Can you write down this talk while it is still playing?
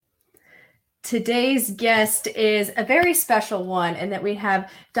Today's guest is a very special one, and that we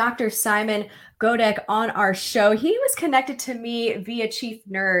have Dr. Simon Goddek on our show. He was connected to me via Chief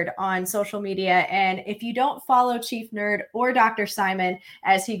Nerd on social media. And if you don't follow Chief Nerd or Dr. Simon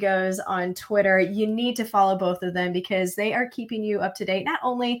as he goes on Twitter, you need to follow both of them because they are keeping you up to date, not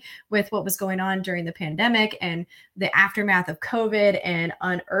only with what was going on during the pandemic and the aftermath of COVID and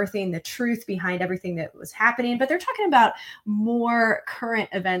unearthing the truth behind everything that was happening, but they're talking about more current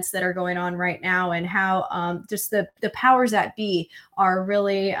events that are going on right now and how just the powers that be are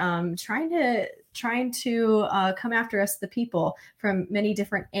really trying to come after us, the people, from many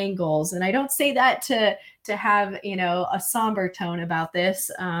different angles. And I don't say that to have, a somber tone about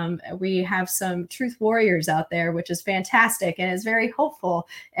this. We have some truth warriors out there, which is fantastic and is very hopeful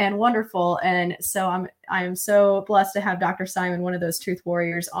and wonderful. And so I'm so blessed to have Dr. Simon, one of those truth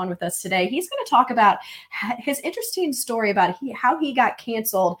warriors, on with us today. He's going to talk about his interesting story about how he got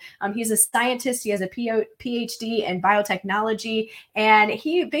canceled. He's a scientist. He has a PhD in biotechnology, and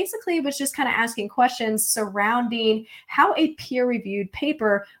he basically was just kind of asking questions surrounding how a peer-reviewed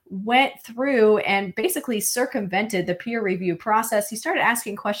paper went through and basically circumvented the peer review process. He started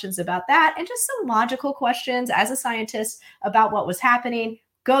asking questions about that and just some logical questions as a scientist about what was happening.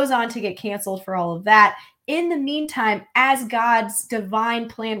 Goes on to get canceled for all of that. In the meantime, as God's divine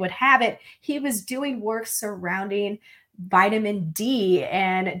plan would have it, he was doing work surrounding vitamin D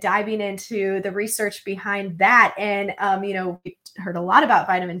and diving into the research behind that. And, we heard a lot about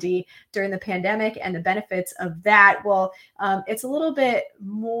vitamin D during the pandemic and the benefits of that. Well, it's a little bit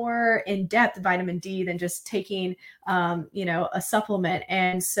more in-depth vitamin D than just taking, a supplement.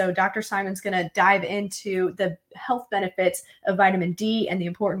 And so Dr. Simon's going to dive into the health benefits of vitamin D and the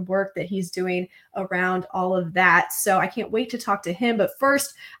important work that he's doing around all of that. So I can't wait to talk to him. But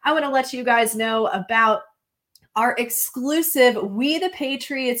first, I want to let you guys know about our exclusive We the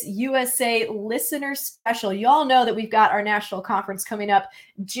Patriots USA listener special. You all know that we've got our national conference coming up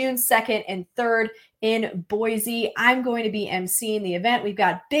June 2nd and 3rd in Boise. I'm going to be emceeing the event. We've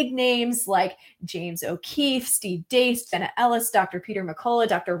got big names like James O'Keefe, Steve Deace, Jenna Ellis, Dr. Peter McCullough,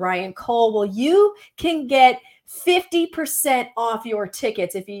 Dr. Ryan Cole. Well, you can get 50% off your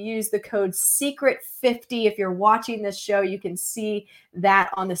tickets if you use the code SECRET50. If you're watching this show, you can see that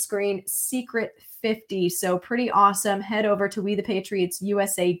on the screen, SECRET50. So pretty awesome. Head over to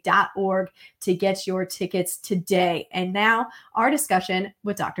wethepatriotsusa.org to get your tickets today. And now our discussion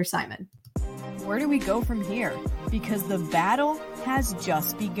with Dr. Simon. Where do we go from here? Because the battle has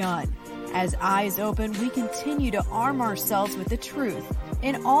just begun. As eyes open, we continue to arm ourselves with the truth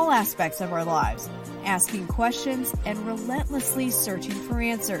in all aspects of our lives, asking questions and relentlessly searching for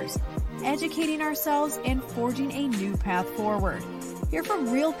answers, educating ourselves and forging a new path forward. Hear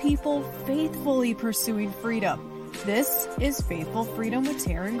from real people faithfully pursuing freedom. This is Faithful Freedom with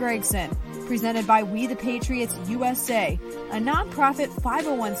Taryn Gregson, presented by We the Patriots USA, a nonprofit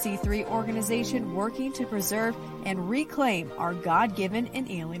 501c3 organization working to preserve and reclaim our God-given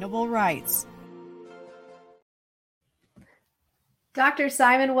inalienable rights. Dr.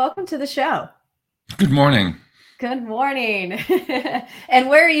 Simon, welcome to the show. Good morning. Good morning. And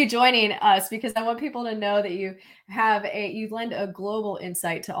where are you joining us? Because I want people to know that you lend a global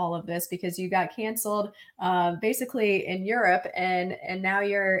insight to all of this, because you got canceled basically in Europe and now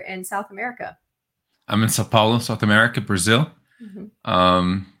you're in South America. I'm in Sao Paulo, South America, Brazil. Mm-hmm.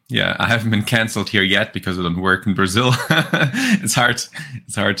 I haven't been canceled here yet because I don't work in Brazil. It's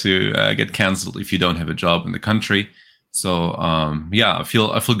hard to get canceled if you don't have a job in the country. So I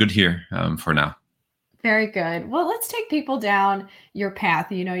feel good here for now. Very good. Well, let's take people down your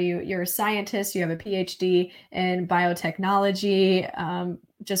path. You're a scientist, you have a PhD in biotechnology.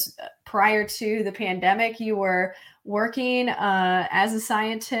 Just prior to the pandemic, you were working as a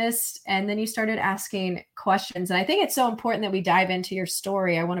scientist, and then you started asking questions. And I think it's so important that we dive into your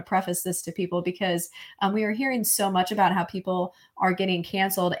story. I want to preface this to people because we are hearing so much about how people are getting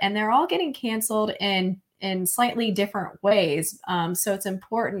canceled, and they're all getting canceled in slightly different ways. So it's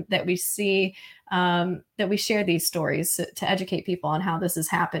important that we see that we share these stories to educate people on how this is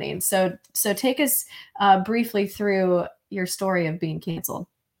happening. So take us briefly through your story of being canceled.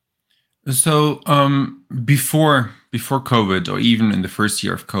 So before COVID, or even in the first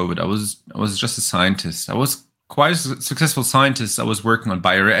year of COVID, I was just a scientist. I was quite a successful scientist. I was working on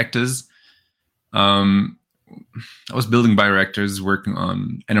bioreactors. I was building bioreactors, working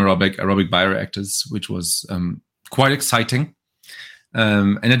on aerobic bioreactors, which was quite exciting.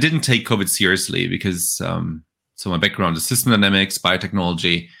 And I didn't take COVID seriously because so my background is system dynamics,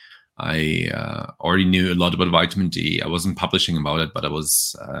 biotechnology. I already knew a lot about vitamin D. I wasn't publishing about it, but I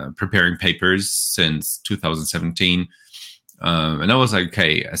was preparing papers since 2017 And I was like,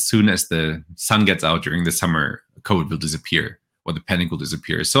 okay, as soon as the sun gets out during the summer, COVID will disappear, or the panic will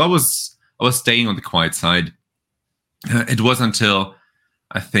disappear. So I was staying on the quiet side. It was until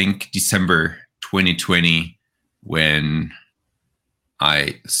I think December 2020 when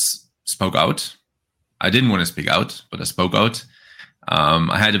I spoke out. I didn't want to speak out, but I spoke out.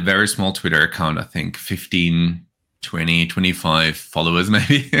 I had a very small Twitter account, I think 15, 20, 25 followers,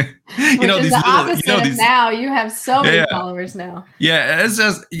 maybe. Which is the opposite of now. You have so many followers now. Yeah, it's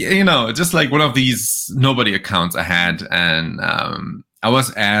just, just like one of these nobody accounts I had. And I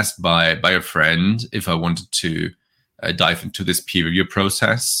was asked by a friend if I wanted to dive into this peer review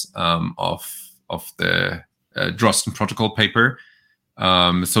process of the Drosten protocol paper.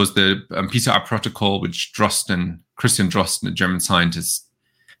 So it's the PCR protocol, which Christian Drosten, a German scientist,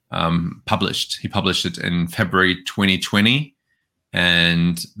 published. He published it in February 2020.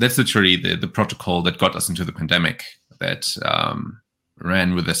 And that's literally the protocol that got us into the pandemic, that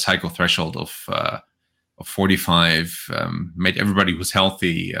ran with a cycle threshold of 45, made everybody who's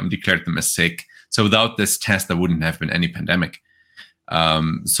healthy, declared them as sick. So without this test, there wouldn't have been any pandemic.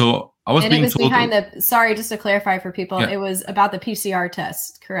 So I was being told... behind sorry, just to clarify for people, it was about the PCR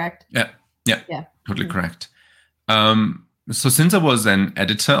test, correct? Yeah, totally correct. So since I was an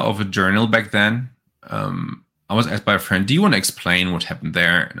editor of a journal back then, I was asked by a friend, do you want to explain what happened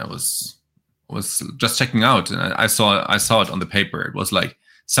there? And I was just checking out, and I saw it on the paper. It was like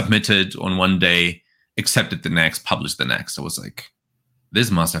submitted on one day, accepted the next, published the next. I was like, this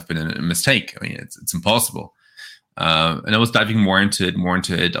must have been a mistake. I mean, it's impossible. And I was diving more into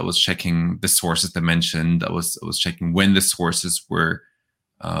it. I was checking the sources they mentioned. I was checking when the sources were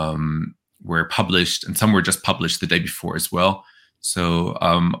published, and some were just published the day before as well. So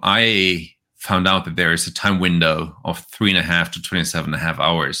I found out that there is a time window of 3.5 to 27.5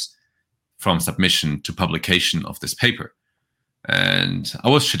 hours from submission to publication of this paper. And I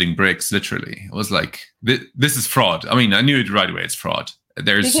was shitting bricks, literally. I was like, this is fraud. I mean, I knew it right away. It's fraud.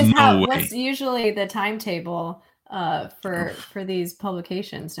 There's no way. What's usually the timetable for these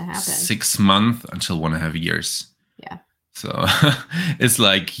publications to happen? 6 months until 1.5 years. Yeah. So it's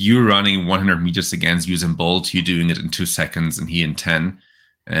like you running 100 meters against Usain Bolt, you doing it in 2 seconds and he in 10.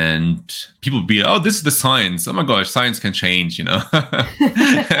 And people be, oh, this is the science. Oh my gosh, science can change, Who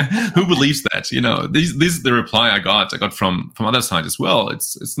believes that? This is the reply I got from other sides as well.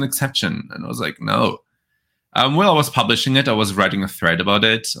 It's an exception. And I was like, no. While I was publishing it, I was writing a thread about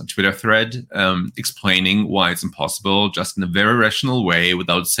it, a Twitter thread, explaining why it's impossible, just in a very rational way,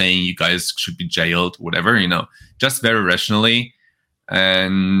 without saying you guys should be jailed, whatever, just very rationally.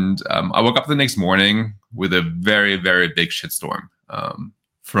 And I woke up the next morning with a very, very big shitstorm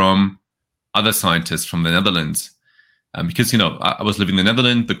from other scientists from the Netherlands. Because, I was living in the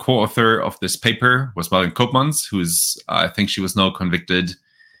Netherlands. The co-author of this paper was Martin Koopmans, I think she was now convicted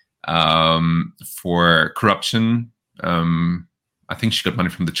for corruption. I think she got money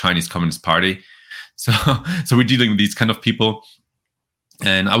from the Chinese Communist Party. So we're dealing with these kind of people.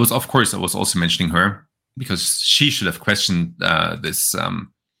 And I was also mentioning her because she should have questioned this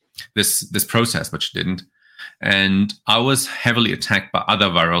process, but she didn't. And I was heavily attacked by other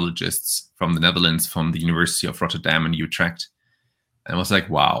virologists from the Netherlands, from the University of Rotterdam and Utrecht. And I was like,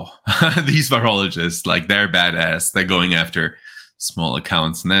 wow, these virologists, like, they're badass. They're going after small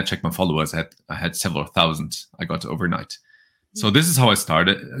accounts. And then I checked my followers. I had several thousand I got overnight. So this is how it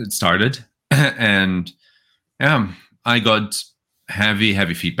started. And I got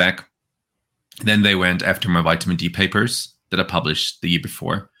heavy feedback. Then they went after my vitamin D papers that I published the year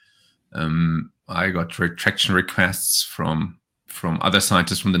before. I got retraction requests from other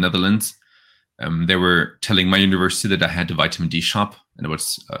scientists from the Netherlands. They were telling my university that I had a vitamin D shop and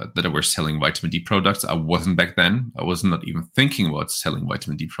that I was selling vitamin D products. I wasn't back then. I was not even thinking about selling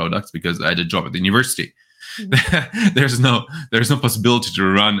vitamin D products because I had a job at the university. Mm-hmm. There's no possibility to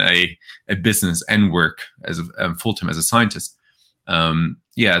run a business and work as a full-time as a scientist.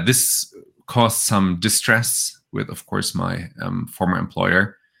 This caused some distress with, of course, my former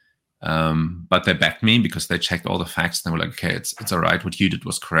employer. But they backed me because they checked all the facts and they were like, okay, it's all right. What you did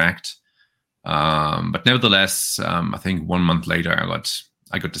was correct. But nevertheless, I think 1 month later,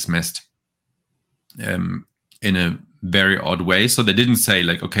 I got dismissed in a very odd way. So they didn't say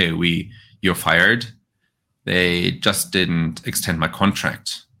like, okay, you're fired. They just didn't extend my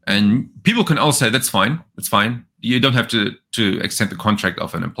contract. And people can all say, that's fine. It's fine. You don't have to extend the contract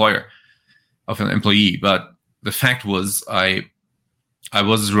of an employee. But the fact was, I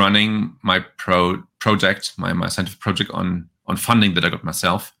was running my project, my scientific project on funding that I got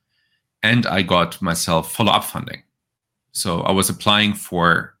myself, and I got myself follow-up funding. So I was applying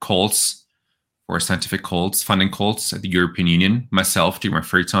for calls for scientific calls, funding calls at the European Union myself during my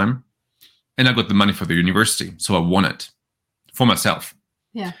free time. And I got the money for the university. So I won it for myself.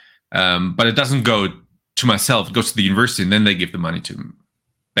 Yeah. But it doesn't go to myself. It goes to the university, and then they give the money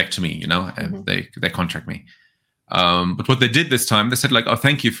back to me, you know, and they contract me. But what they did this time, they said like, oh,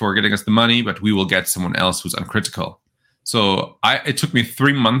 thank you for getting us the money, but we will get someone else who's uncritical. So it took me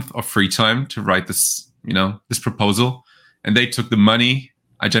 3 months of free time to write this, you know, this proposal. And they took the money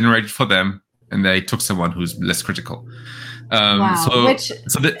I generated for them, and they took someone who's less critical. Wow.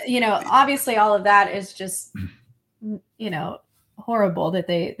 You know, obviously all of that is just, you know, horrible that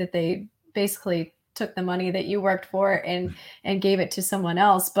they basically took the money that you worked for and gave it to someone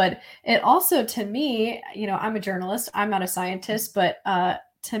else. But it also, to me, you know, I'm a journalist, I'm not a scientist, but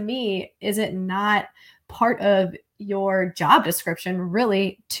to me, is it not part of your job description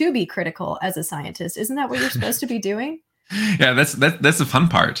really to be critical as a scientist? Isn't that what you're supposed to be doing? Yeah, that's the fun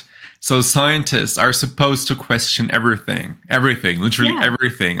part. So scientists are supposed to question everything, literally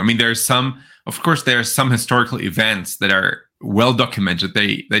everything. I mean, there are some historical events that are well documented.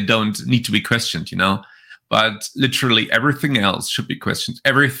 They don't need to be questioned, you know, but literally everything else should be questioned.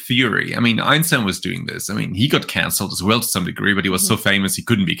 Every theory. I mean, Einstein was doing this. I mean, he got canceled as well to some degree, but he was so famous he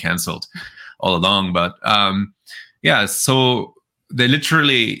couldn't be canceled all along. But so they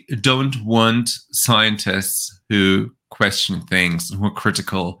literally don't want scientists who question things, who are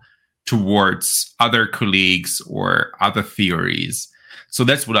critical towards other colleagues or other theories. So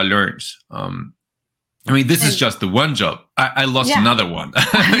that's what I learned. I mean, this is just the one job. I lost another one.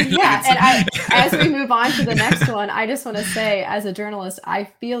 And as we move on to the next one, I just want to say, as a journalist, I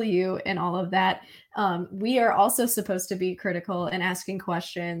feel you in all of that. We are also supposed to be critical and asking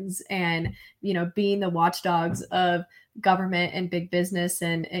questions and, you know, being the watchdogs of government and big business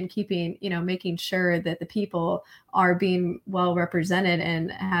and keeping, you know, making sure that the people are being well represented and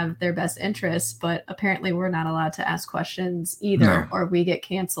have their best interests. But apparently we're not allowed to ask questions either, or we get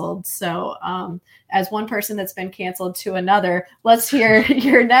canceled. So as one person that's been canceled to another, let's hear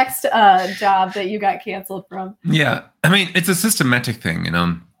your next job that you got canceled from. Yeah, I mean, it's a systematic thing, you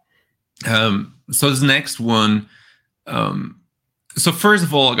know. So this next one, so first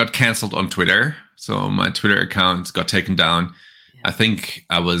of all, I got canceled on Twitter. So my Twitter account got taken down. Yeah. I think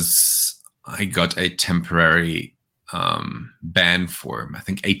I got a temporary ban for, I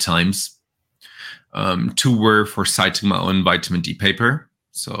think, 8 times. 2 were for citing my own vitamin D paper.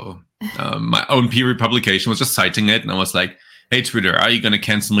 So my own peer publication was just citing it. And I was like, hey, Twitter, are you going to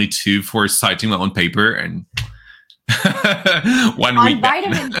cancel me too for citing my own paper? And 1 week. On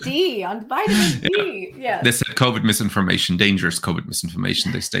vitamin D. Yeah. They said COVID misinformation, dangerous COVID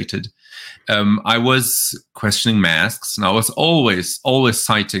misinformation, they stated. I was questioning masks, and I was always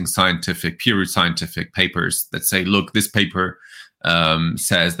citing peer-reviewed scientific papers that say, look, this paper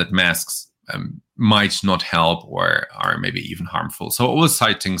says that masks might not help or are maybe even harmful. So I was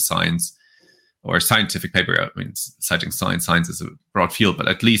citing science or scientific paper. I mean, citing science is a broad field, but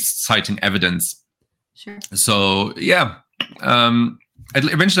at least citing evidence. Sure. So eventually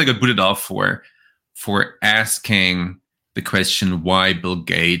I got booted off for asking the question why Bill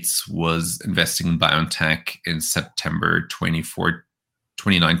Gates was investing in biotech in September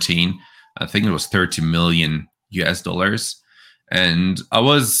 2019. I think it was $30 million. And I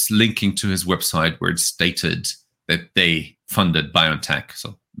was linking to his website where it stated that they funded biotech.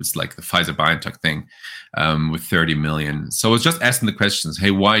 So it's like the Pfizer BioNTech thing with 30 million. So I was just asking the questions,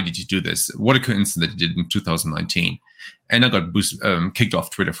 hey, why did you do this? What a coincidence that you did in 2019. And I got kicked off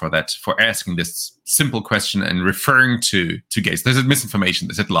Twitter for that, for asking this simple question and referring to Gates. They said misinformation.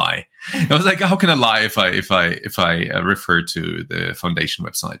 They said lie. I was like, how can I lie if I refer to the foundation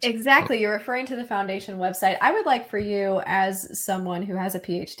website? Exactly. You're referring to the foundation website. I would like for you, as someone who has a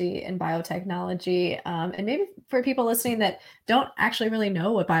PhD in biotechnology, and maybe for people listening that don't actually really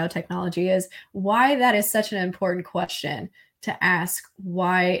know what biotechnology is, why that is such an important question to ask.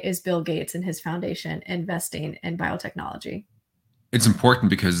 Why is Bill Gates and his foundation investing in biotechnology? It's important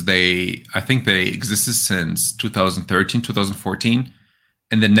because I think they existed since 2013, 2014,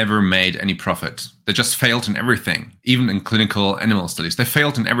 and they never made any profit. They just failed in everything, even in clinical animal studies. They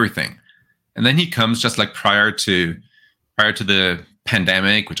failed in everything. And then he comes just like prior to the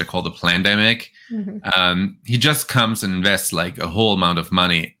pandemic, which I call the plandemic. Mm-hmm. He just comes and invests like a whole amount of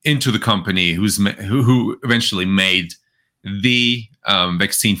money into the company who eventually made the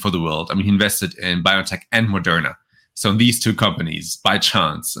vaccine for the world. I mean, he invested in BioNTech and Moderna. So these 2 companies by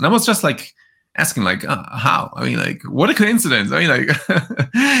chance. And I was just like asking like, how? I mean, like, what a coincidence. I mean, like,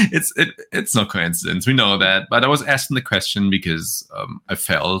 it's no coincidence. We know that. But I was asking the question because I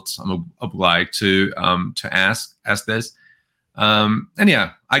felt I'm obliged to ask this. And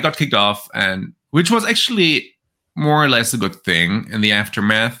yeah, I got kicked off. And which was actually more or less a good thing in the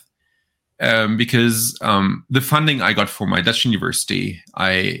aftermath, because the funding I got for my Dutch university,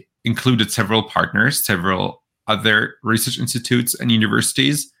 I included several partners, several other research institutes and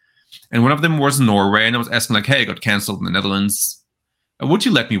universities. And one of them was Norway. And I was asking like, hey, I got canceled in the Netherlands. Would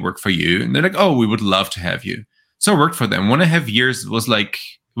you let me work for you? And they're like, oh, we would love to have you. So I worked for them. 1.5 years was like,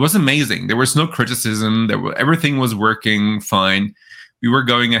 it was amazing. There was no criticism. Everything was working fine. We were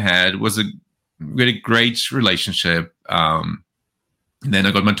going ahead. We had a great relationship. Then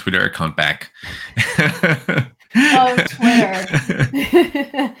I got my Twitter account back. Oh, Twitter.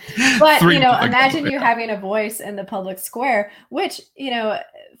 But, imagine you having a voice in the public square, which,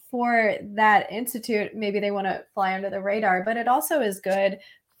 for that institute, maybe they want to fly under the radar, but it also is good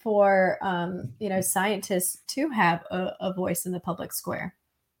for, scientists to have a voice in the public square.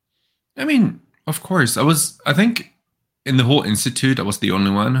 I mean, of course. I think in the whole institute, I was the only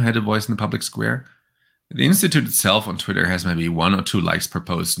one who had a voice in the public square. The institute itself on Twitter has maybe 1 or 2 likes per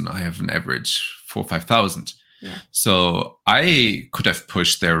post, and I have an average 4,000 or 5,000. Yeah. So I could have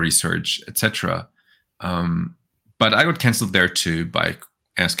pushed their research, etc. But I got canceled there too by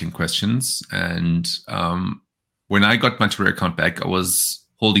asking questions. And when I got my Twitter account back, I was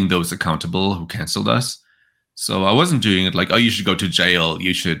holding those accountable who canceled us. So I wasn't doing it like, oh, you should go to jail.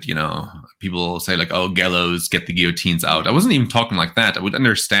 You should, people say like, oh, gallows, get the guillotines out. I wasn't even talking like that. I would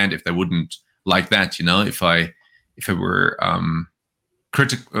understand if they wouldn't like that, if I were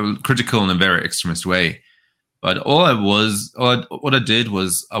critical in a very extremist way. But what I did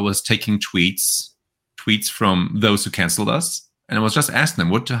was I was taking tweets from those who canceled us, and I was just asking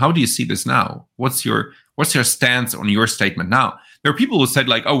them, how do you see this now? What's your stance on your statement now? There are people who said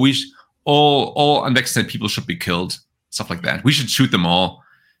like, oh, all unvaccinated people should be killed, stuff like that. We should shoot them all.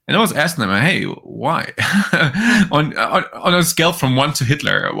 And I was asking them, hey, why? on a scale from 1 to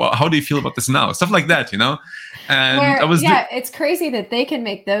Hitler, how do you feel about this now? Stuff like that, And it's crazy that they can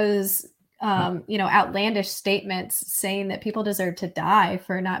make those, outlandish statements saying that people deserve to die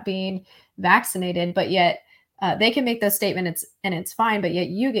for not being vaccinated, but yet they can make those statements and it's fine, but yet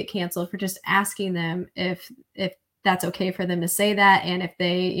you get canceled for just asking them if that's okay for them to say that, and if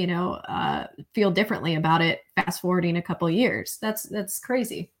they, feel differently about it, fast forwarding a couple of years. That's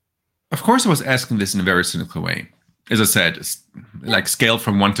crazy. Of course, I was asking this in a very cynical way. As I said, like scale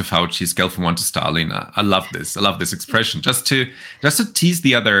from 1 to Fauci, scale from 1 to Stalin. I love this. I love this expression. Just to tease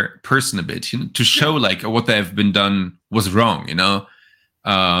the other person a bit, to show like what they have been done was wrong,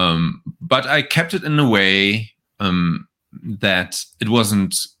 But I kept it in a way that it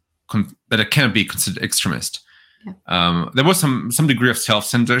wasn't that it cannot be considered extremist. Yeah. There was some degree of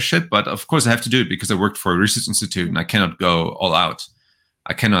self-censorship, but of course I have to do it because I worked for a research institute and I cannot go all out.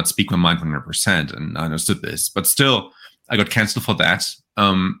 I cannot speak my mind 100%, and I understood this. But still, I got canceled for that.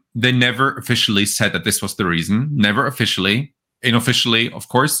 They never officially said that this was the reason. Never officially. Unofficially, of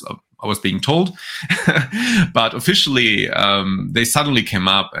course, I was being told. But officially, they suddenly came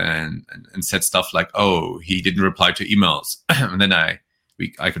up and said stuff like, oh, he didn't reply to emails. And then I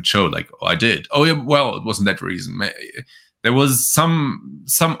could show like, oh, I did. Oh, yeah, well, it wasn't that reason. There was some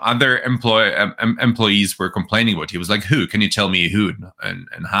other employees were complaining about. He was like, who? Can you tell me who and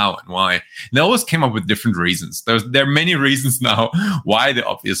how and why? And they always came up with different reasons. There are many reasons now why they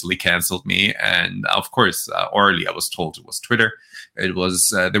obviously canceled me. And of course, orally, I was told it was Twitter. It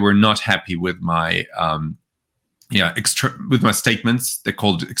was they were not happy with my with my statements. They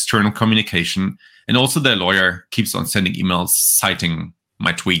called it external communication, and also their lawyer keeps on sending emails citing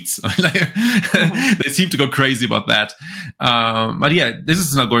my tweets. They seem to go crazy about that. But yeah, this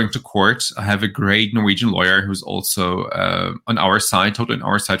is now going to court. I have a great Norwegian lawyer who's also on our side, totally on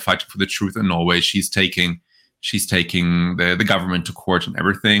our side, fighting for the truth in Norway. She's taking the government to court and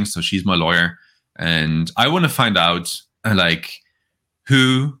everything. So she's my lawyer. And I want to find out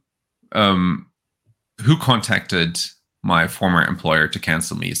who contacted my former employer to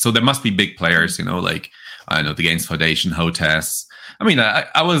cancel me. So there must be big players, I know the Gaines Foundation, HOTAS. I mean,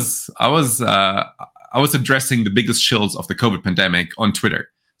 I was addressing the biggest shills of the COVID pandemic on Twitter.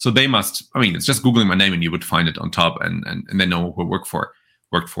 So they must. I mean, it's just Googling my name and you would find it on top, and they know who worked for.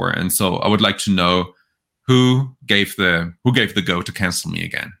 And so I would like to know who gave the go to cancel me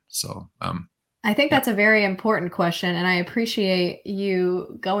again. So I think that's a very important question, and I appreciate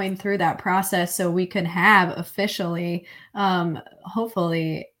you going through that process so we can have officially,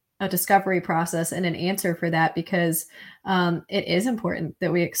 hopefully, a discovery process and an answer for that, because it is important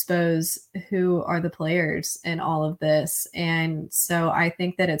that we expose who are the players in all of this. And so I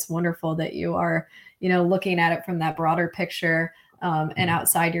think that it's wonderful that you are, looking at it from that broader picture and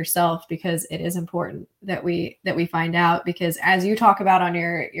outside yourself, because it is important that we find out, because as you talk about on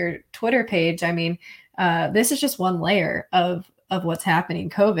your Twitter page, I mean, this is just one layer of what's happening.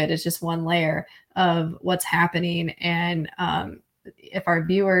 COVID is just one layer of what's happening. And if our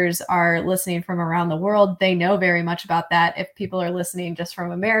viewers are listening from around the world, they know very much about that. If people are listening just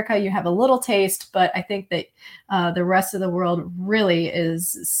from America, you have a little taste, but I think that the rest of the world really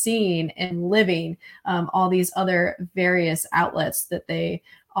is seeing and living all these other various outlets that they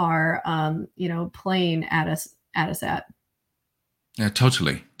are, playing at us at. Yeah,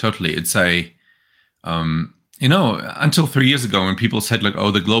 totally. It's until 3 years ago, when people said like,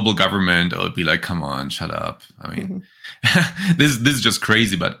 "Oh, the global government," I would be like, "Come on, shut up." I mean, this is just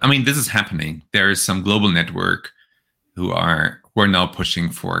crazy. But I mean, this is happening. There is some global network who are now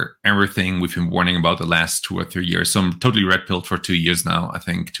pushing for everything we've been warning about the last 2 or 3 years. So I'm totally red pilled for 2 years now. I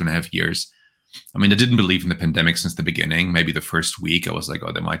think 2.5 years. I mean, I didn't believe in the pandemic since the beginning. Maybe the first week, I was like,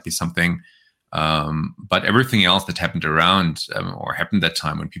 "Oh, there might be something." But everything else that happened around or happened that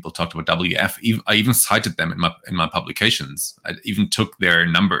time when people talked about WF, I even cited them in my publications. I even took their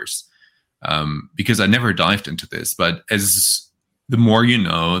numbers because I never dived into this. But as the more you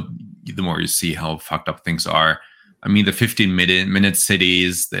know, the more you see how fucked up things are. I mean, the 15-minute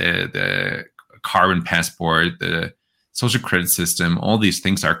cities, the carbon passport, the social credit system, all these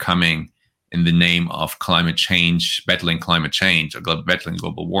things are coming in the name of climate change, battling climate change, or battling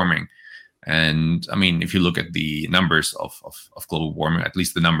global warming. And I mean, if you look at the numbers of global warming, at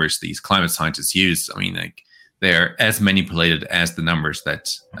least the numbers these climate scientists use, I mean, like, they're as manipulated as the numbers that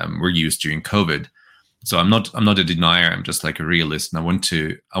were used during COVID. So I'm not a denier. I'm just like a realist, and I want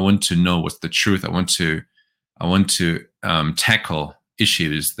to know what's the truth. I want to tackle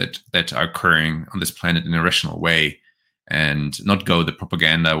issues that are occurring on this planet in a rational way, and not go the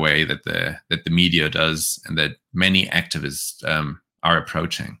propaganda way that the media does and that many activists are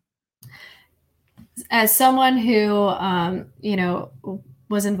approaching. As someone who,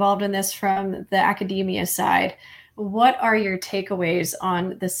 was involved in this from the academia side, what are your takeaways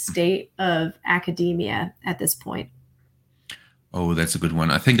on the state of academia at this point? Oh, that's a good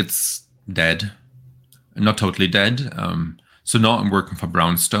one. I think it's dead, not totally dead. So now I'm working for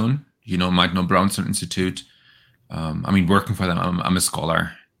Brownstone. You might know Brownstone Institute. Working for them, I'm a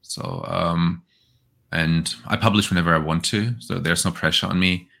scholar. So, and I publish whenever I want to. So there's no pressure on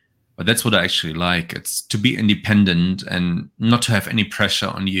me. But that's what I actually like. It's to be independent and not to have any pressure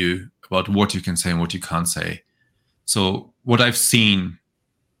on you about what you can say and what you can't say. So what I've seen,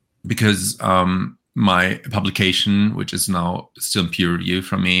 because my publication, which is now still in peer review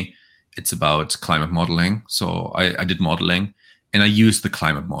from me, it's about climate modeling. So I did modeling, and I used the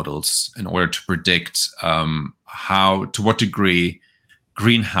climate models in order to predict to what degree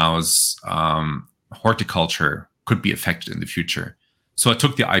greenhouse horticulture could be affected in the future. So I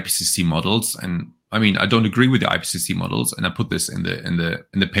took the IPCC models, and I mean, I don't agree with the IPCC models, and I put this in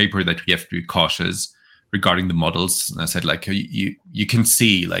the paper that we have to be cautious regarding the models. And I said, like, you can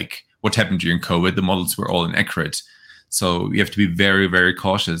see like what happened during COVID. The models were all inaccurate, so you have to be very, very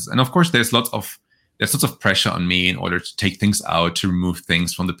cautious. And of course, there's lots of pressure on me in order to take things out, to remove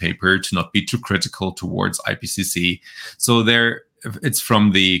things from the paper, to not be too critical towards IPCC. So it's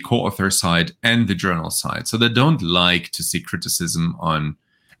from the co-author side and the journal side. So they don't like to see criticism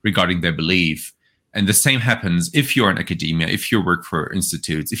regarding their belief. And the same happens if you're in academia, if you work for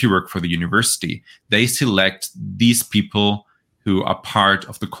institutes, if you work for the university. They select these people who are part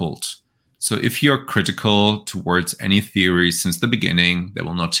of the cult. So if you're critical towards any theory since the beginning, they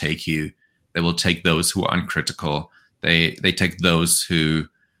will not take you. They will take those who are uncritical. They take those who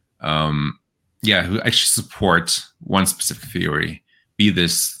actually support one specific theory, be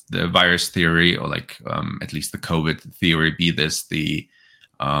this the virus theory, or like at least the COVID theory, be this the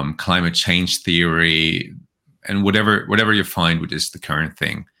climate change theory, and whatever you find, which is the current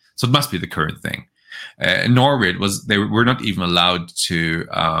thing. So it must be the current thing. In Norway, they were not even allowed to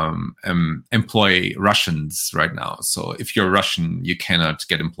employ Russians right now. So if you're Russian, you cannot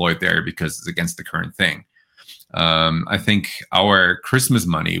get employed there because it's against the current thing. I think our Christmas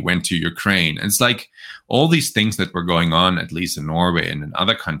money went to Ukraine. And it's like all these things that were going on, at least in Norway and in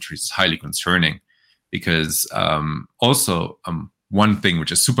other countries, is highly concerning. Because one thing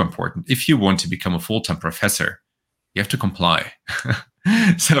which is super important, if you want to become a full-time professor, you have to comply.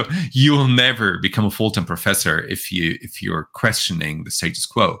 So you will never become a full-time professor if you're questioning the status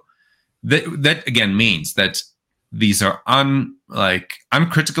quo. That again means that these are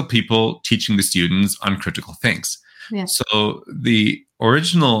uncritical people teaching the students uncritical things. Yeah. So the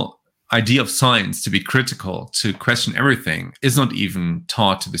original idea of science, to be critical, to question everything, is not even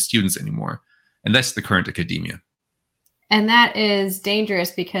taught to the students anymore. And that's the current academia. And that is dangerous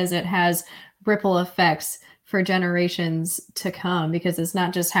because it has ripple effects for generations to come, because it's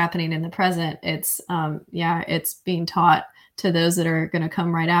not just happening in the present. It's it's being taught to those that are going to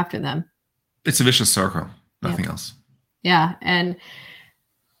come right after them. It's a vicious circle, nothing else. Yeah. And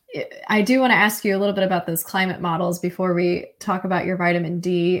I do want to ask you a little bit about those climate models before we talk about your vitamin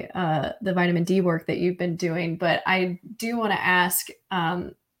D, the vitamin D work that you've been doing. But I do want to ask,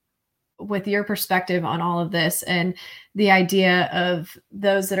 with your perspective on all of this and the idea of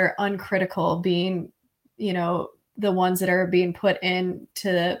those that are uncritical being, the ones that are being put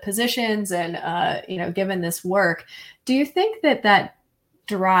into positions and, given this work, do you think that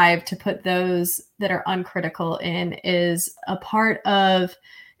drive to put those that are uncritical in is a part of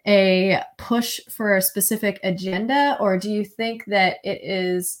a push for a specific agenda, or do you think that it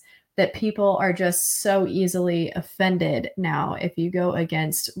is that people are just so easily offended now if you go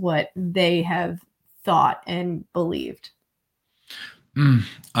against what they have thought and believed?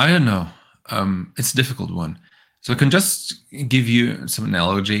 I don't know. It's a difficult one. So I can just give you some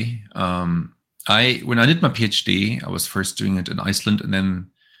analogy. When I did my PhD, I was first doing it in Iceland, and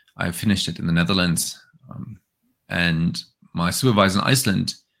then I finished it in the Netherlands. And my supervisor in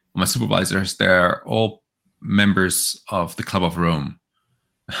Iceland, my supervisors, they're all members of the Club of Rome,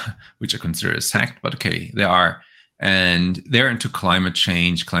 which I consider a sect, but okay, they are. And they're into climate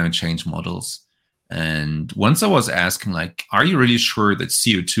change models. And once I was asking, like, are you really sure that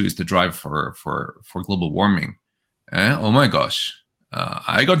CO2 is the driver for global warming? Oh my gosh.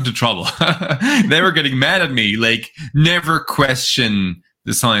 I got into trouble. They were getting mad at me, like, never question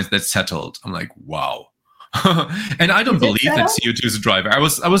the science that's settled. I'm like, wow. And I don't believe that CO2 is a driver. I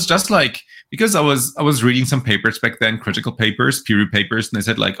was just like, because I was reading some papers back then, critical papers, peer reviewed papers, and they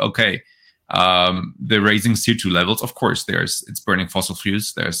said, like, okay, they're raising CO2 levels. Of course, it's burning fossil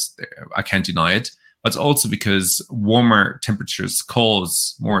fuels. I can't deny it. But it's also because warmer temperatures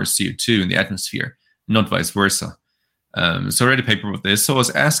cause more CO2 in the atmosphere, not vice versa. So I read a paper with this. So I was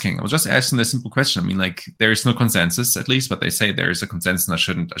just asking the simple question. I mean, like, there is no consensus, at least, but they say there is a consensus, and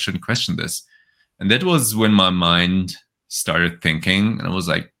I shouldn't question this. And that was when my mind started thinking, and I was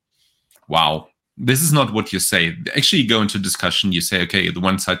like, wow, this is not what you say. Actually, you go into discussion, you say, okay, the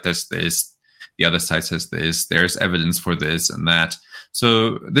one side says this, the other side says this, there's evidence for this and that.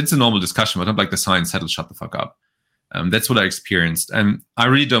 So that's a normal discussion, but not like the science said, shut the fuck up. That's what I experienced. And I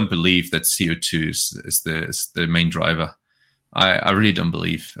really don't believe that CO2 is the main driver. I really don't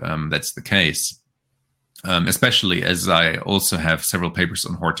believe that's the case, especially as I also have several papers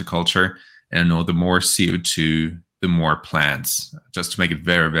on horticulture. And I know the more CO2, the more plants, just to make it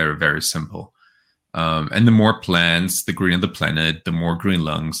very, very, very simple. And the more plants, the greener the planet, the more green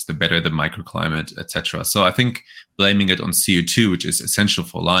lungs, the better the microclimate, etc. So I think blaming it on CO2, which is essential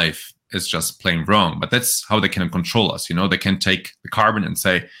for life, is just plain wrong. But that's how they can control us. They can take the carbon and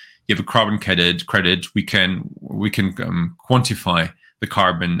say, you have a carbon credit. We can quantify the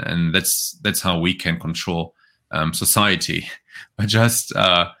carbon, and that's how we can control society. But just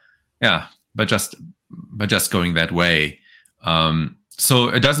going that way. So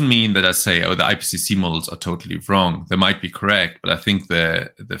it doesn't mean that I say, oh, the IPCC models are totally wrong. They might be correct, but I think the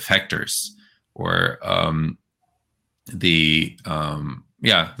factors or the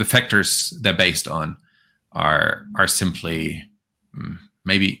factors they're based on are simply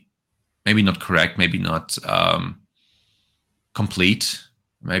maybe not correct, maybe not complete,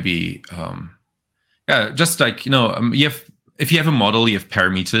 maybe just like if you have a model, you have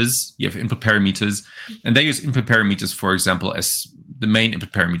parameters, you have input parameters, and they use input parameters, for example, as the main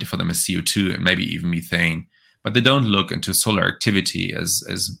input parameter for them is CO2 and maybe even methane, but they don't look into solar activity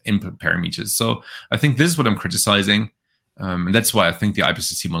as input parameters. So I think this is what I'm criticizing, and that's why I think the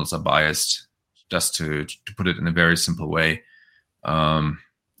IPCC models are biased, just to put it in a very simple way.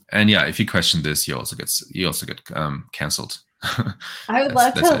 And yeah, if you question this, you also get canceled. I would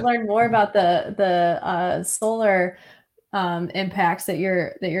love to learn more about the solar impacts that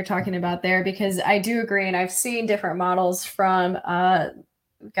you're talking about there, because I do agree, and I've seen different models from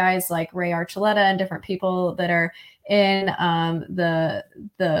guys like Ray Archuleta and different people that are in the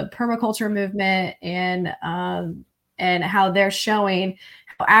permaculture movement, and how they're showing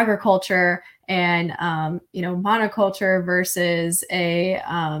how agriculture and monoculture versus a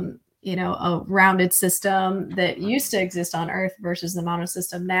rounded system that used to exist on Earth versus the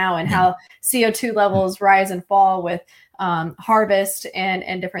monosystem now, and how CO2 levels rise and fall with harvest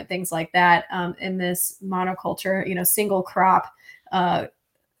and different things like that in this monoculture, single crop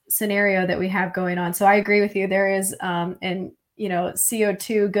scenario that we have going on. So I agree with you. There is,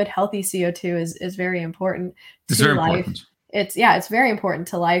 CO2, good, healthy CO2 is very important to life. it's very important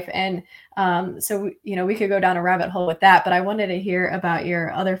to life. And so, we could go down a rabbit hole with that, but I wanted to hear about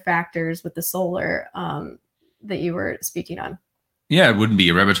your other factors with the solar that you were speaking on. Yeah, it wouldn't be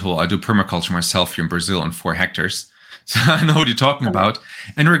a rabbit hole. I do permaculture myself here in Brazil on 4 hectares. So I know what you're talking about.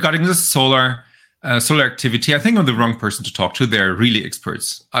 And regarding the solar activity, I think I'm the wrong person to talk to. They're really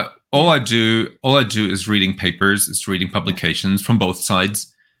experts. All I do is reading papers, is reading publications from both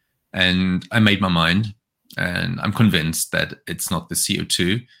sides. And I made my mind, and I'm convinced that it's not the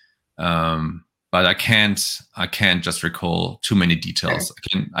CO2. But I can't just recall too many details.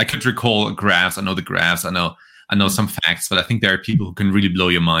 I could recall graphs. I know the graphs. I know some facts, but I think there are people who can really blow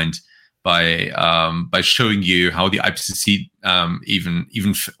your mind by showing you how the IPCC even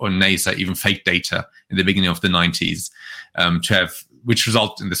or NASA even faked data in the beginning of the 90s which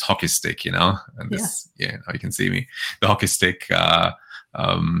resulted in this hockey stick, and this you can see me, the hockey stick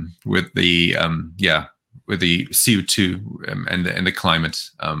with the CO2 and the climate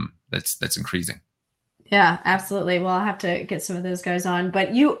that's increasing. Yeah, absolutely. Well, I'll have to get some of those guys on,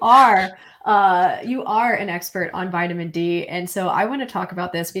 but you are an expert on vitamin D. And so I want to talk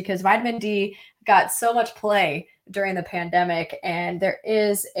about this because vitamin D got so much play during the pandemic, and there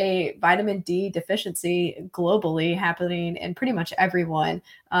is a vitamin D deficiency globally happening in pretty much everyone.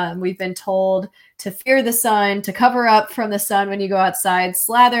 We've been told to fear the sun, to cover up from the sun when you go outside,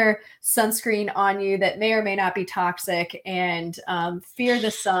 slather sunscreen on you that may or may not be toxic, and fear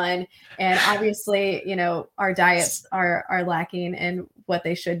the sun. And obviously, our diets are lacking in what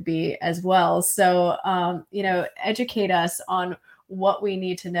they should be as well. So, educate us on what we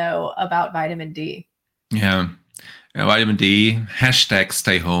need to know about vitamin D. Yeah. Vitamin D,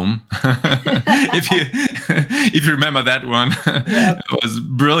 #stay home. if you remember that one, It was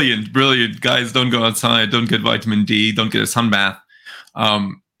brilliant. Guys, don't go outside, don't get vitamin D, don't get a sunbath.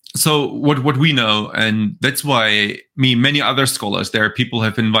 So what we know, and that's why many other scholars, there are people who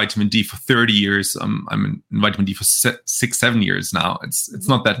have been in vitamin D for 30 years. I'm in vitamin D for 6-7 years now. It's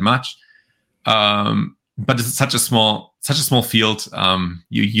not that much, but it's such a small field.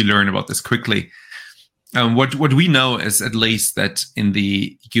 You learn about this quickly. What we know is at least that in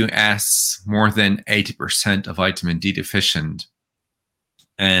the US, more than 80% of vitamin D deficient,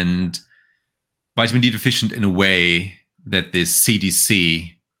 and vitamin D deficient in a way that the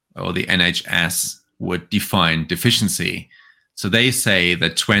CDC or the NHS would define deficiency. So they say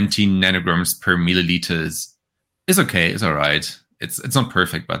that 20 nanograms per milliliters is okay, it's all right. It's not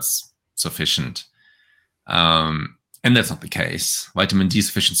perfect, but it's sufficient. And that's not the case. Vitamin D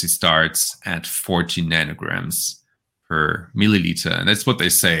sufficiency starts at 40 nanograms per milliliter. And that's what they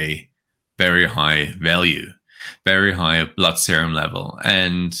say, very high value, very high blood serum level.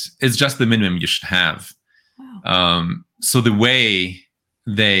 And it's just the minimum you should have. Wow. So the way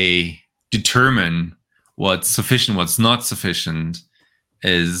they determine what's sufficient, what's not sufficient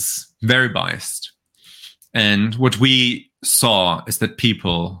is very biased. And what we saw is that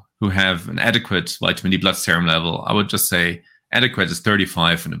people who have an adequate vitamin D blood serum level, I would just say adequate is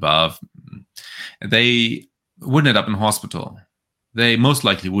 35 and above, they wouldn't end up in hospital. They most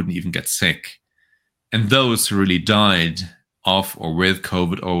likely wouldn't even get sick. And those who really died of or with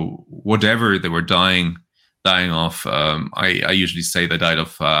COVID or whatever they were dying of, I usually say they died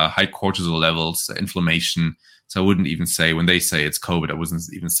of high cortisol levels, inflammation. So I wouldn't even say, when they say it's COVID, I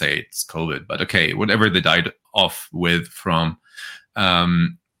wouldn't even say it's COVID. But okay, whatever they died off with from,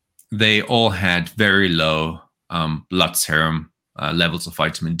 they all had very low blood serum levels of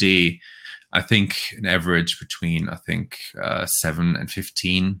vitamin D. I think an average between 7 and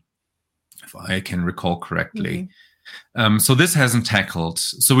 15, if I can recall correctly. Mm-hmm. So this hasn't tackled.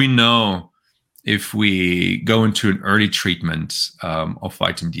 So we know if we go into an early treatment of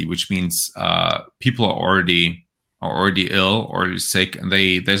vitamin D, which means people are already ill, already sick, and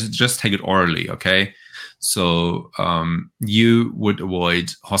they just take it orally, okay? So you would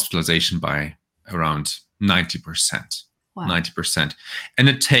avoid hospitalization by around 90%. Wow. 90%. And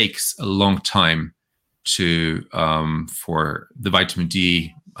it takes a long time to for the vitamin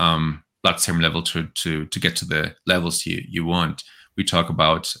D blood serum level to get to the levels you want. We talk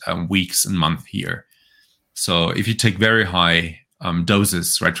about weeks and months here. So if you take very high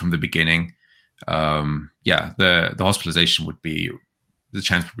doses right from the beginning, the hospitalization the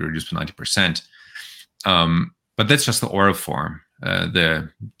chance would be reduced by 90%. But that's just the oral form. The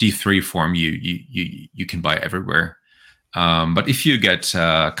D3 form you can buy everywhere. But if you get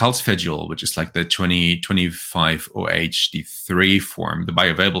calciferol, which is like the 25-OH D3 form, the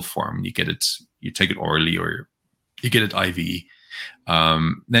bioavailable form, you take it orally or you get it IV.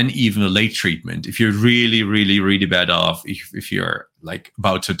 Then even a late treatment, if you're really, really, really bad off, if you're like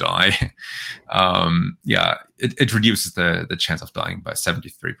about to die, it reduces the chance of dying by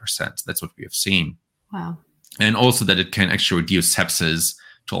 73%. That's what we have seen. Wow. And also that it can actually reduce sepsis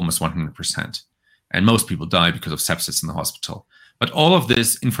to almost 100%. And most people die because of sepsis in the hospital. But all of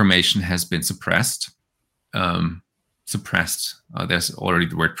this information has been suppressed. There's already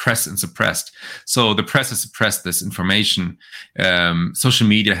the word press and suppressed. So the press has suppressed this information. Social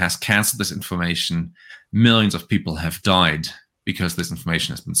media has canceled this information. Millions of people have died because this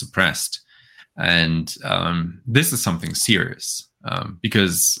information has been suppressed. And this is something serious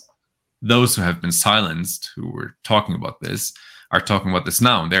because those who have been silenced, who were talking about this, are talking about this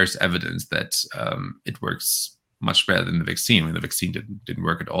now. And there's evidence that it works much better than the vaccine. I mean, the vaccine didn't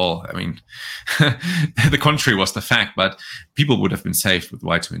work at all. I mean, the contrary was the fact, but people would have been saved with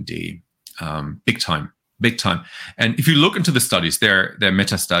vitamin D, big time. And if you look into the studies, they're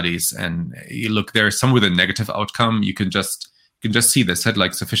meta studies, and you look, there are some with a negative outcome. You can just see the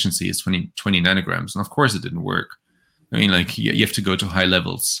satellite sufficiency is 20 nanograms, and of course it didn't work. I mean, like you have to go to high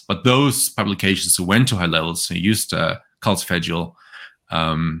levels. But those publications who went to high levels and used calciferol,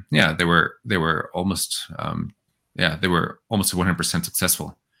 they were almost. They were almost 100%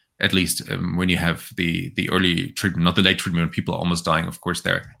 successful, at least when you have the early treatment, not the late treatment, when people are almost dying. Of course,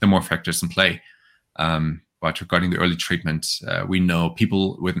 there are more factors in play. But regarding the early treatment, we know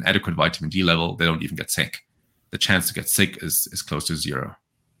people with an adequate vitamin D level, they don't even get sick. The chance to get sick is close to zero.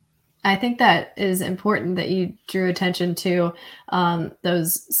 I think that is important that you drew attention to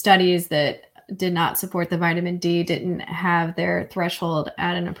those studies that did not support the vitamin D, didn't have their threshold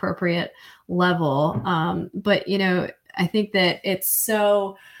at an appropriate level. But, I think that it's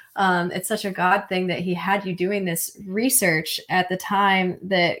such a God thing that he had you doing this research at the time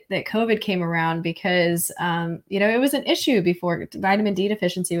that COVID came around, because, it was an issue before. Vitamin D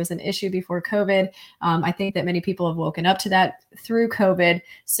deficiency was an issue before COVID. I think that many people have woken up to that through COVID.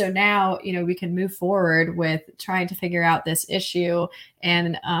 So now, we can move forward with trying to figure out this issue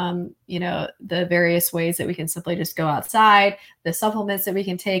and, the various ways that we can simply just go outside, the supplements that we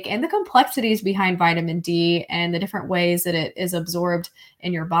can take, and the complexities behind vitamin D and the different ways that it is absorbed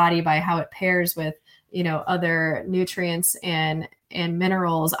in your body by how it pairs with, other nutrients and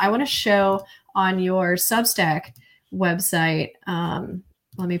minerals. I want to show on your Substack website,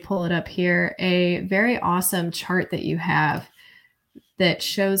 let me pull it up here, a very awesome chart that you have that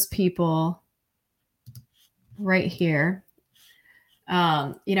shows people right here,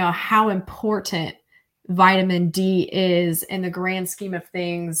 how important vitamin D is in the grand scheme of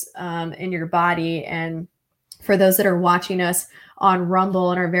things in your body. And for those that are watching us on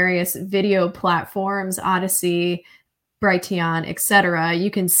Rumble and our various video platforms, Odyssey, Brighteon, etc., you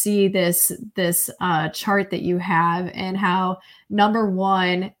can see this chart that you have, and how number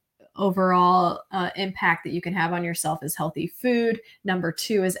one overall impact that you can have on yourself is healthy food. Number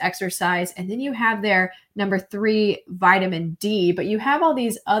two is exercise. And then you have there number three, vitamin D, but you have all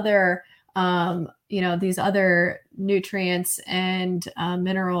these other, these other nutrients and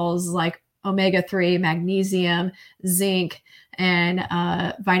minerals like omega-3, magnesium, zinc, and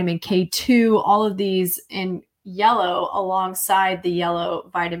vitamin K2, all of these in yellow alongside the yellow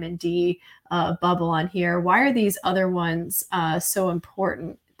vitamin D bubble on here. Why are these other ones so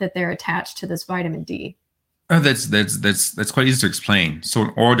important that they're attached to this vitamin D? Oh, that's quite easy to explain. So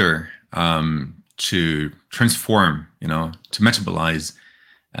in order to transform, to metabolize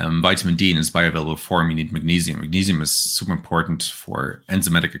vitamin D in its bioavailable form, you need magnesium. Magnesium is super important for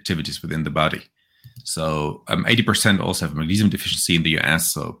enzymatic activities within the body. So 80% also have magnesium deficiency in the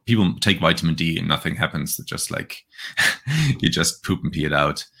US. So people take vitamin D and nothing happens. It's just like you just poop and pee it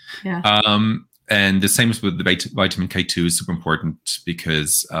out. Yeah. And the same is with the vitamin K2 is super important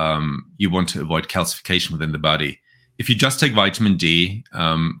because you want to avoid calcification within the body. If you just take vitamin D,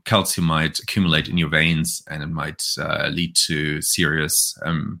 calcium might accumulate in your veins, and it might lead to serious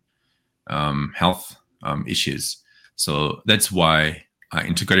health issues. So that's why I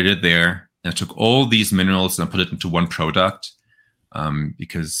integrated it there. And I took all these minerals and I put it into one product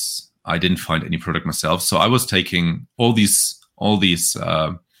because I didn't find any product myself. So I was taking all these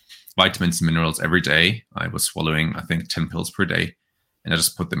vitamins and minerals every day. I was swallowing, I think, 10 pills per day, and I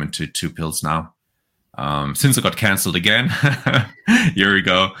just put them into 2 pills now. Since I got canceled again, here we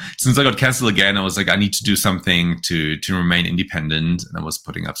go. Since I got canceled again, I was like, I need to do something to remain independent, and I was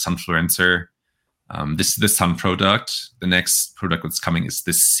putting up Sunfluencer. This is the Sun product. The next product that's coming is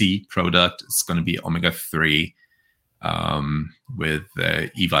this C product. It's going to be omega-3 with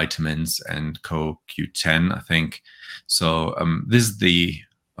E vitamins and CoQ10, I think. So this is the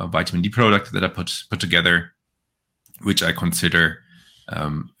vitamin D product that I put together. which I consider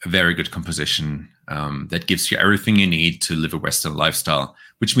a very good composition that gives you everything you need to live a Western lifestyle,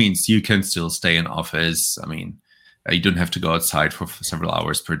 which means you can still stay in office. I mean, you don't have to go outside for several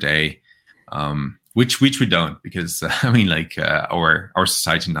hours per day, which we don't, because I mean, like our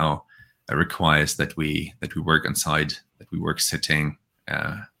society now requires that we work inside, that we work sitting,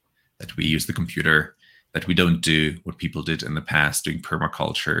 that we use the computer, that we don't do what people did in the past, doing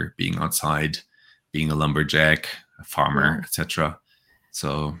permaculture, being outside, being a lumberjack, a farmer, etc.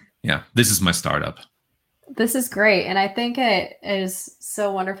 So yeah, this is my startup. This is great. And I think it is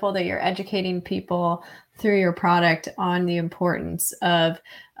so wonderful that you're educating people through your product on the importance of,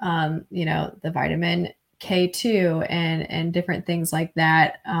 the vitamin K2 and different things like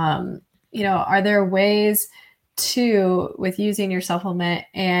that. Are there ways with using your supplement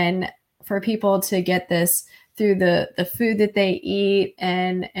and for people to get this through the food that they eat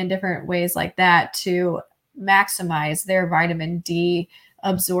and different ways like that to maximize their vitamin D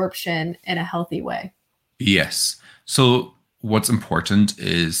absorption in a healthy way? Yes. So what's important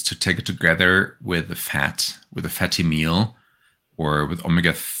is to take it together with a fatty meal, or with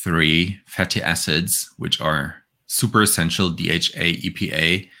omega-3 fatty acids, which are super essential, DHA,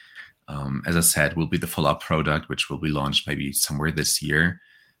 EPA. As I said, will be the follow-up product, which will be launched maybe somewhere this year.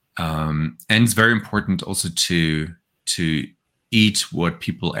 And it's very important also to eat what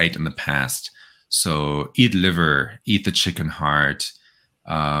people ate in the past. So eat liver, eat the chicken heart,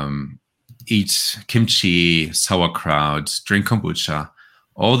 eat kimchi, sauerkraut, drink kombucha.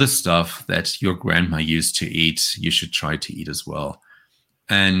 All the stuff that your grandma used to eat, you should try to eat as well.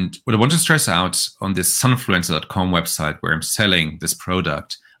 And what I want to stress out on this sunfluencer.com website where I'm selling this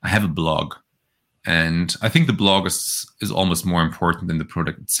product, I have a blog. And I think the blog is almost more important than the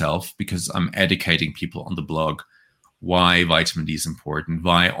product itself, because I'm educating people on the blog why vitamin D is important,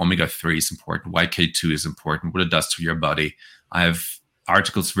 why omega-3 is important, why K2 is important, what it does to your body. I have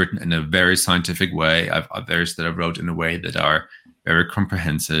articles written in a very scientific way. I have others that I wrote in a way that are very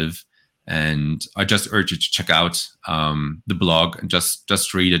comprehensive. And I just urge you to check out the blog and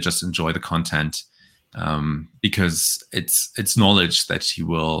just read it, just enjoy the content, because it's knowledge that you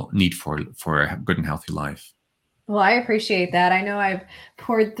will need for a good and healthy life. Well, I appreciate that. I know I've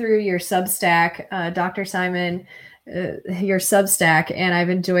poured through your Substack, Dr. Simon, your Substack, and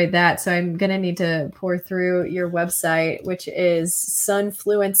I've enjoyed that. So I'm going to need to pour through your website, which is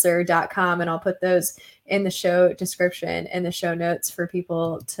sunfluencer.com. And I'll put those in the show description and the show notes for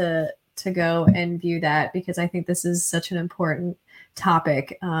people to go and view that, because I think this is such an important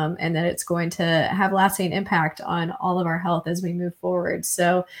topic, and that it's going to have lasting impact on all of our health as we move forward.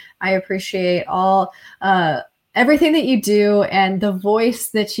 So I appreciate everything that you do and the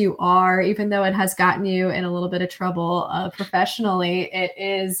voice that you are, even though it has gotten you in a little bit of trouble professionally.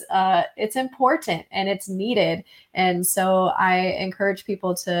 It's important and it's needed. And so I encourage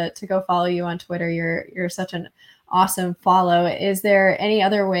people to go follow you on Twitter. You're such an awesome follow. Is there any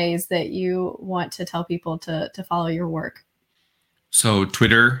other ways that you want to tell people to follow your work? So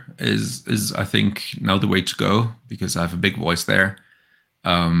Twitter is I think now the way to go, because I have a big voice there.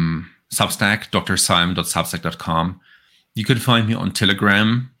 Substack, drsim.substack.com. You could find me on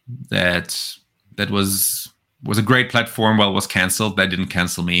Telegram. That was a great platform while it was canceled. That didn't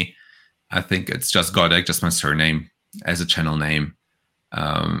cancel me. I think it's just Goddek, just my surname as a channel name.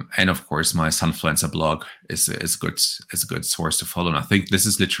 And of course, my Sunfluencer blog is a good source to follow. And I think this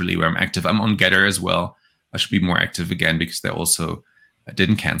is literally where I'm active. I'm on Getter as well. I should be more active again, because they also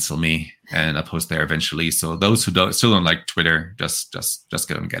didn't cancel me, and I post there eventually. So those who still don't like Twitter, just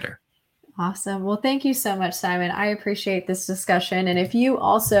get on Getter. Awesome. Well, thank you so much, Simon. I appreciate this discussion. And if you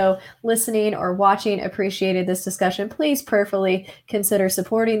also listening or watching appreciated this discussion, please prayerfully consider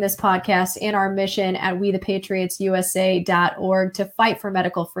supporting this podcast and our mission at wethepatriotsusa.org to fight for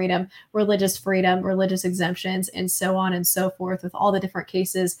medical freedom, religious exemptions, and so on and so forth, with all the different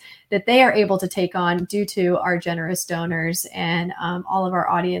cases that they are able to take on due to our generous donors and all of our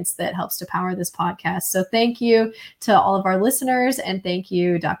audience that helps to power this podcast. So thank you to all of our listeners, and thank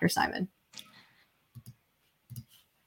you, Dr. Simon.